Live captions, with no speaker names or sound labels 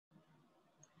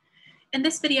In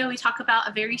this video, we talk about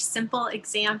a very simple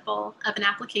example of an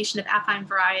application of affine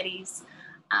varieties.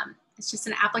 It's just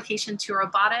an application to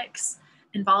robotics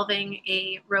involving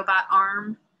a robot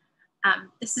arm.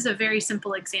 This is a very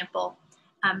simple example,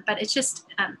 but it's just,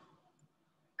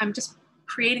 I'm just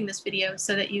creating this video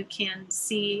so that you can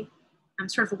see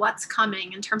sort of what's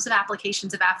coming in terms of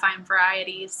applications of affine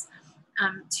varieties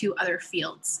to other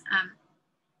fields.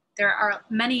 There are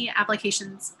many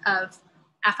applications of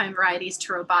affine varieties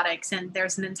to robotics, and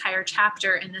there's an entire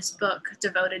chapter in this book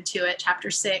devoted to it, chapter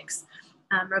 6,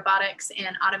 robotics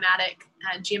and automatic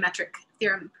geometric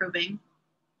theorem proving.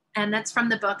 And that's from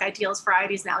the book Ideals,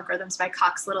 Varieties, and Algorithms by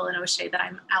Cox, Little, and O'Shea that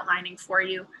I'm outlining for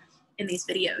you in these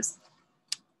videos.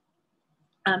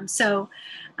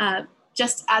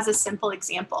 Just as a simple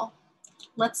example,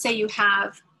 let's say you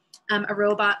have a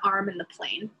robot arm in the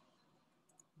plane.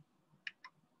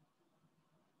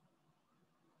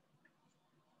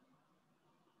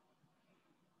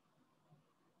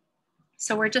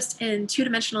 So we're just in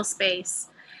two-dimensional space,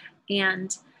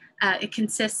 and it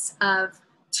consists of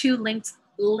two linked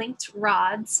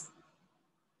rods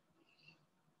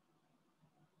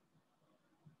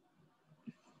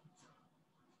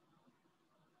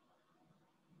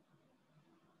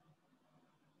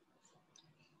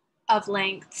of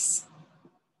lengths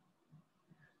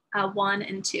 1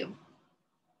 and 2.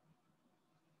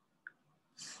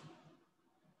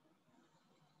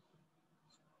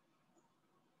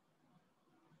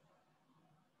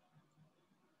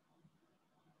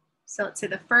 So let's say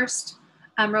the first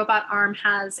robot arm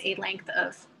has a length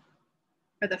of,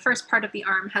 or the first part of the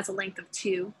arm has a length of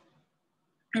 2.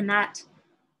 And that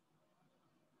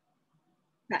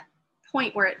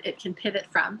point where it can pivot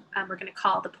from, we're going to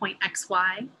call the point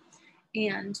XY.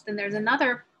 And then there's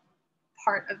another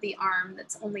part of the arm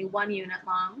that's only 1 unit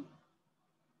long.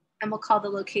 And we'll call the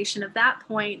location of that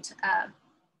point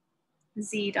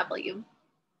ZW.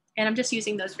 And I'm just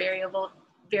using those variables,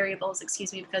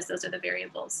 because those are the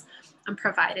variables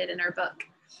provided in our book.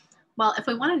 Well, if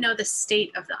we want to know the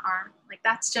state of the arm, like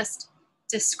that's just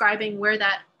describing where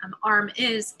that arm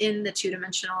is in the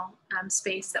two-dimensional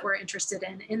space that we're interested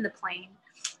in the plane.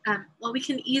 Well, we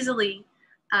can easily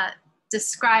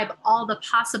describe all the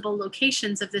possible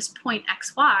locations of this point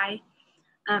XY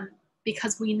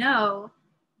because we know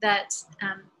that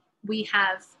we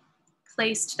have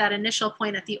placed that initial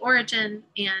point at the origin,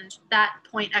 and that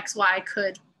point XY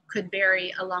could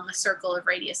vary along a circle of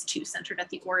radius 2 centered at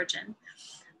the origin.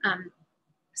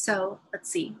 So let's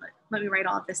see, let me write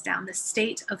all of this down. The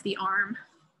state of the arm.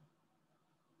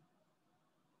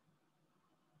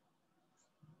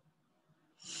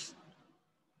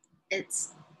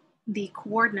 It's the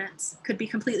coordinates could be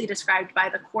completely described by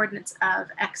the coordinates of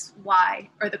XY,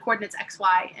 or the coordinates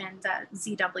XY and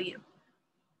ZW.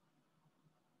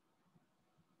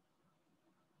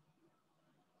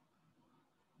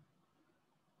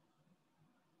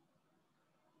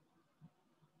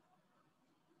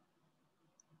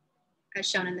 As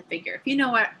shown in the figure. If you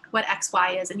know what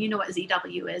XY is and you know what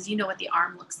ZW is, you know what the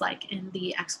arm looks like in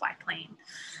the XY plane.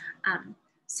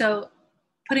 So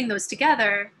putting those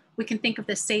together, we can think of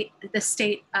the state of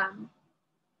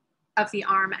the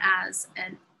arm as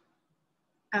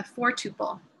a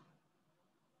 4-tuple.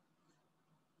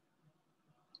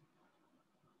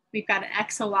 We've got an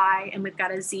X, a Y, and we've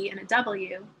got a Z and a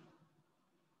W.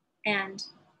 And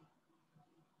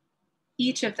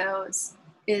each of those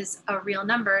is a real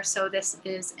number. So this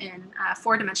is in a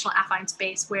 4-dimensional affine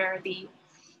space where the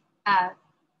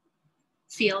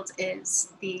field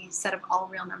is the set of all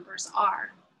real numbers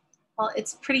R. Well,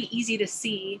 it's pretty easy to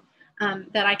see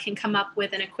that I can come up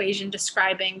with an equation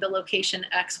describing the location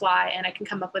XY, and I can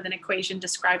come up with an equation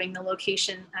describing the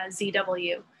location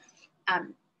ZW.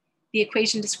 The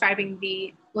equation describing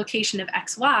the location of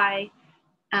XY,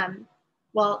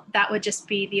 well, that would just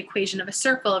be the equation of a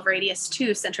circle of radius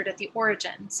 2 centered at the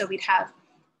origin. So we'd have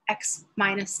x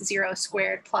minus 0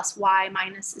 squared plus y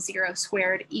minus 0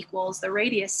 squared equals the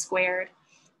radius squared.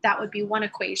 That would be one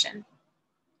equation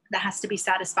that has to be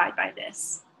satisfied by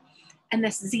this. And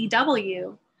this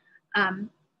ZW,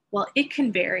 well, it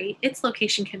can vary. Its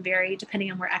location can vary depending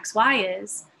on where XY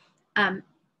is.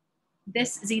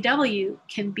 This ZW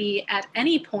can be at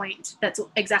any point that's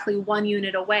exactly 1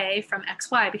 unit away from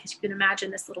XY, because you can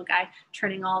imagine this little guy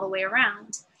turning all the way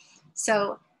around.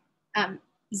 So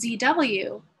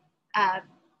ZW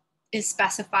is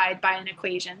specified by an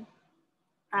equation.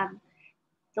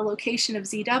 The location of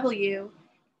ZW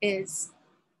is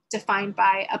defined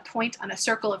by a point on a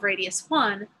circle of radius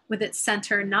 1 with its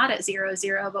center not at 0,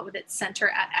 0, but with its center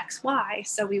at XY.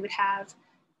 So we would have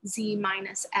Z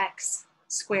minus X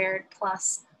squared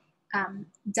plus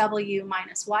W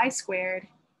minus y squared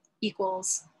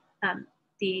equals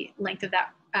the length of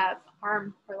that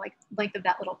arm, or like length of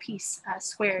that little piece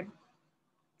squared.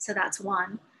 So that's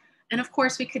 1. And of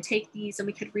course we could take these and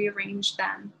we could rearrange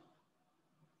them.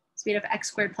 So we'd have x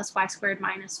squared plus y squared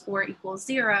minus 4 equals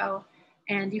 0.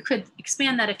 And you could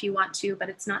expand that if you want to, but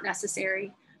it's not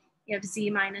necessary. You have z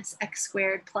minus x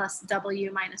squared plus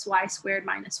w minus y squared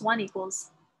minus 1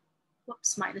 equals,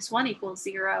 minus 1 equals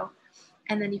 0.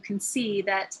 And then you can see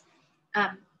that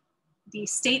the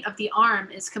state of the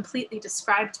arm is completely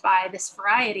described by this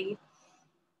variety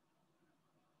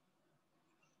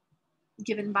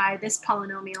given by this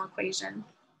polynomial equation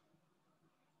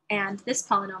and this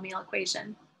polynomial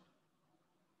equation.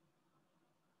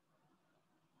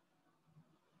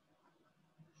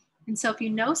 And so if you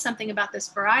know something about this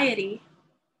variety,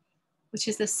 which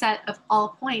is the set of all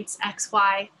points x,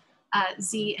 y,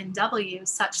 z, and w,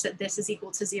 such that this is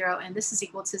equal to 0 and this is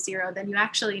equal to 0, then you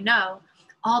actually know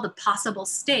all the possible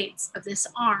states of this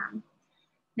arm.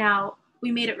 Now,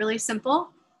 we made it really simple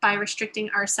by restricting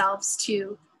ourselves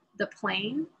to the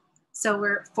plane. So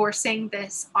we're forcing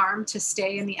this arm to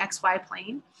stay in the xy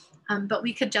plane, but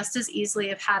we could just as easily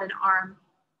have had an arm,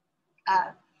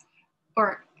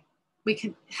 or we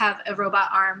could have a robot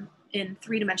arm in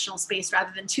 3-dimensional space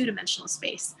rather than 2-dimensional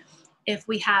space. If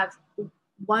we have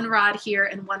one rod here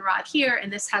and one rod here,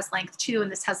 and this has length 2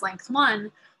 and this has length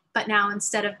 1, but now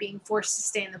instead of being forced to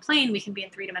stay in the plane, we can be in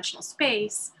 3-dimensional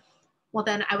space, well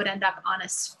then I would end up on a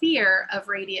sphere of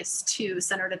radius 2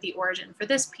 centered at the origin for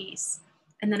this piece.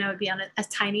 And then I would be on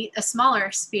a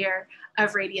smaller sphere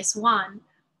of radius 1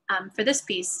 for this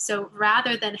piece. So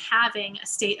rather than having a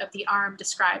state of the arm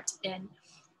described in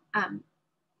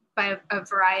by a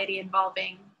variety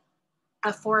involving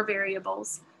 4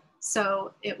 variables,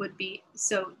 so it would be,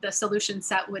 so the solution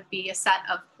set would be a set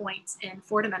of points in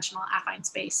 4-dimensional affine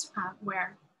space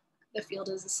where the field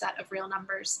is a set of real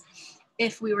numbers.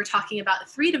 If we were talking about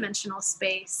 3-dimensional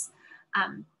space,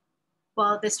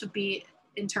 well, this would be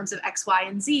in terms of x, y,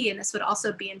 and z, and this would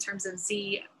also be in terms of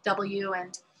z, w,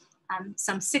 and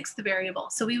some 6th variable.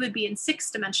 So we would be in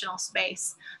 6-dimensional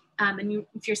space. And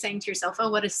if you're saying to yourself, oh,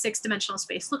 what does 6-dimensional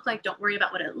space look like? Don't worry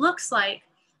about what it looks like.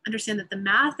 Understand that the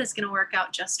math is going to work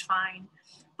out just fine.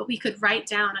 But we could write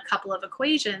down a couple of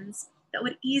equations that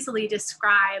would easily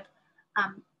describe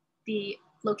the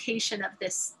location of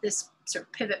this sort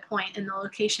of pivot point and the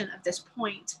location of this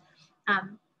point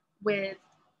with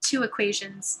 2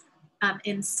 equations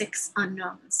in 6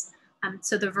 unknowns.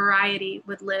 So the variety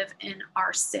would live in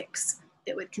R6.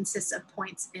 It would consist of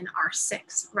points in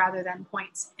R6 rather than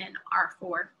points in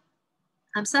R4.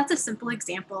 So that's a simple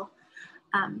example.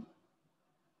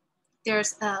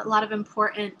 There's a lot of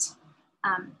important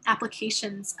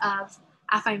applications of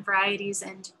affine varieties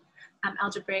and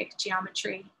algebraic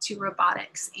geometry to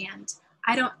robotics. And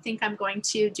I don't think I'm going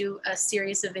to do a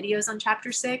series of videos on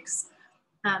chapter 6.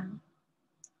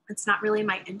 It's not really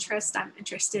my interest. I'm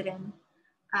interested in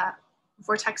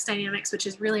vortex dynamics, which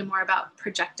is really more about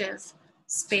projective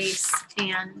space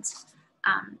and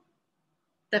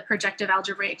the projective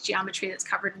algebraic geometry that's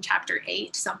covered in chapter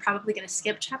 8. So I'm probably going to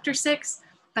skip chapter 6,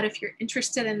 but if you're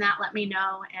interested in that, let me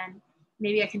know, and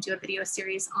maybe I can do a video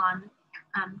series on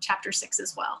chapter 6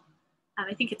 as well.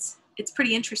 I think it's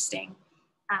pretty interesting,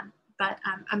 but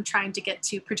I'm trying to get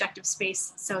to projective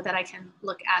space so that I can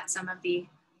look at some of the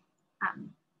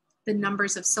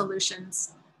numbers of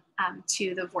solutions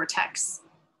to the vortex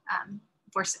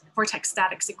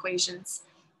statics equations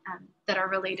that are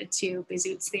related to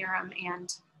Bezout's theorem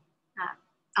and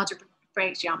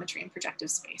algebraic geometry and projective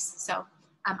space. So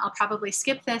I'll probably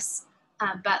skip this,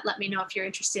 but let me know if you're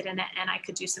interested in it, and I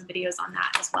could do some videos on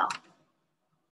that as well.